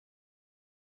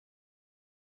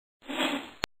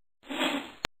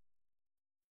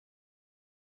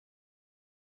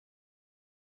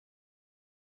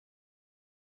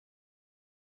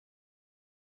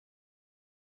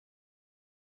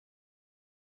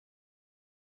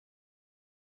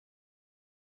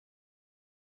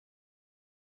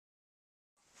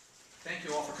Thank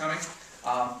you all for coming.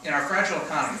 In our fragile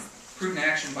economy, prudent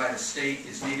action by the state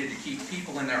is needed to keep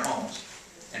people in their homes,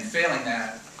 and failing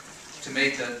that, to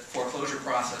make the foreclosure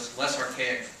process less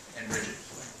archaic and rigid.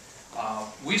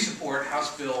 We support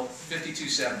House Bill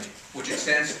 5270, which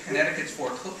extends Connecticut's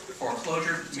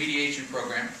foreclosure mediation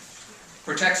program,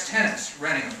 protects tenants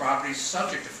renting a property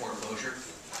subject to foreclosure,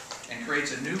 and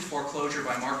creates a new foreclosure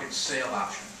by market sale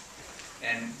option.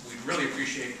 And we'd really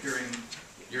appreciate hearing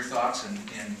your thoughts and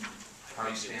how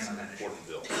you stand on that issue. Important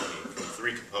bill.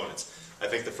 Three components. I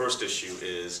think the first issue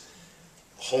is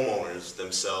homeowners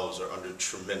themselves are under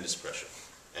tremendous pressure,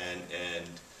 and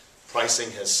pricing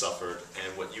has suffered,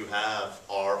 and what you have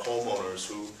are homeowners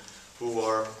who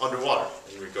are underwater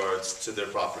in regards to their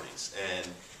properties,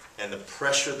 and the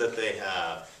pressure that they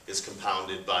have is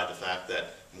compounded by the fact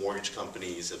that mortgage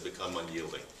companies have become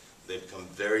unyielding. They've become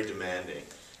very demanding.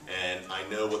 And I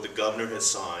know what the governor has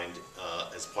signed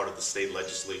as part of the state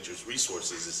legislature's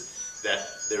resources is that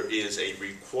there is a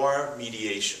required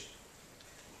mediation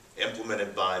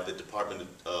implemented by the Department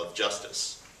of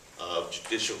Justice,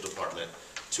 Judicial Department,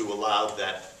 to allow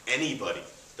that anybody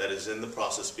that is in the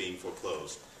process being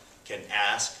foreclosed can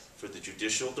ask for the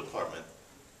Judicial Department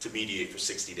to mediate for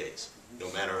 60 days.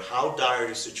 No matter how dire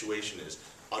your situation is,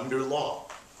 under law,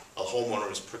 a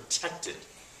homeowner is protected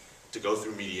to go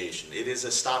through mediation. It is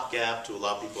a stopgap to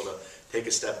allow people to take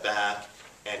a step back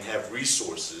and have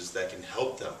resources that can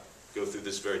help them go through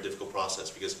this very difficult process.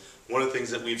 Because one of the things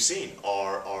that we've seen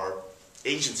are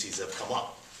agencies have come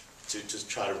up to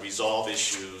try to resolve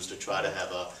issues, to try to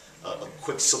have a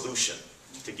quick solution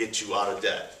to get you out of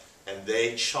debt. And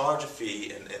they charge a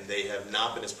fee, and they have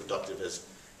not been as productive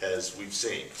as we've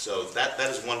seen. So that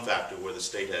is one factor where the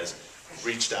state has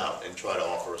reached out and tried to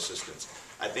offer assistance.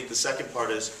 I think the second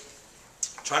part is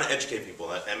trying to educate people.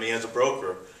 I mean, as a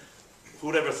broker, who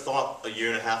would ever thought a year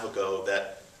and a half ago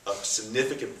that a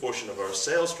significant portion of our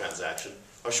sales transaction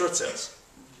are short sales?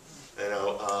 You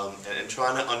know, and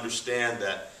trying to understand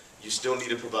that you still need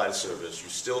to provide a service, you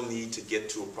still need to get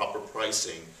to a proper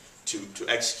pricing to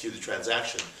execute the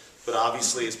transaction. But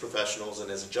obviously, as professionals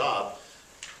and as a job,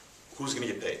 who's going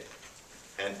to get paid?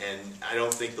 And I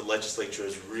don't think the legislature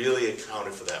has really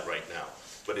accounted for that right now,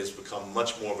 but it's become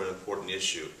much more of an important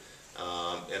issue.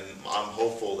 And I'm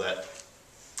hopeful that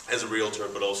as a realtor,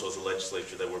 but also as a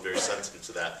legislature, that we're very sensitive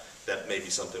to that. That may be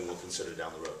something we'll consider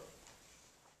down the road.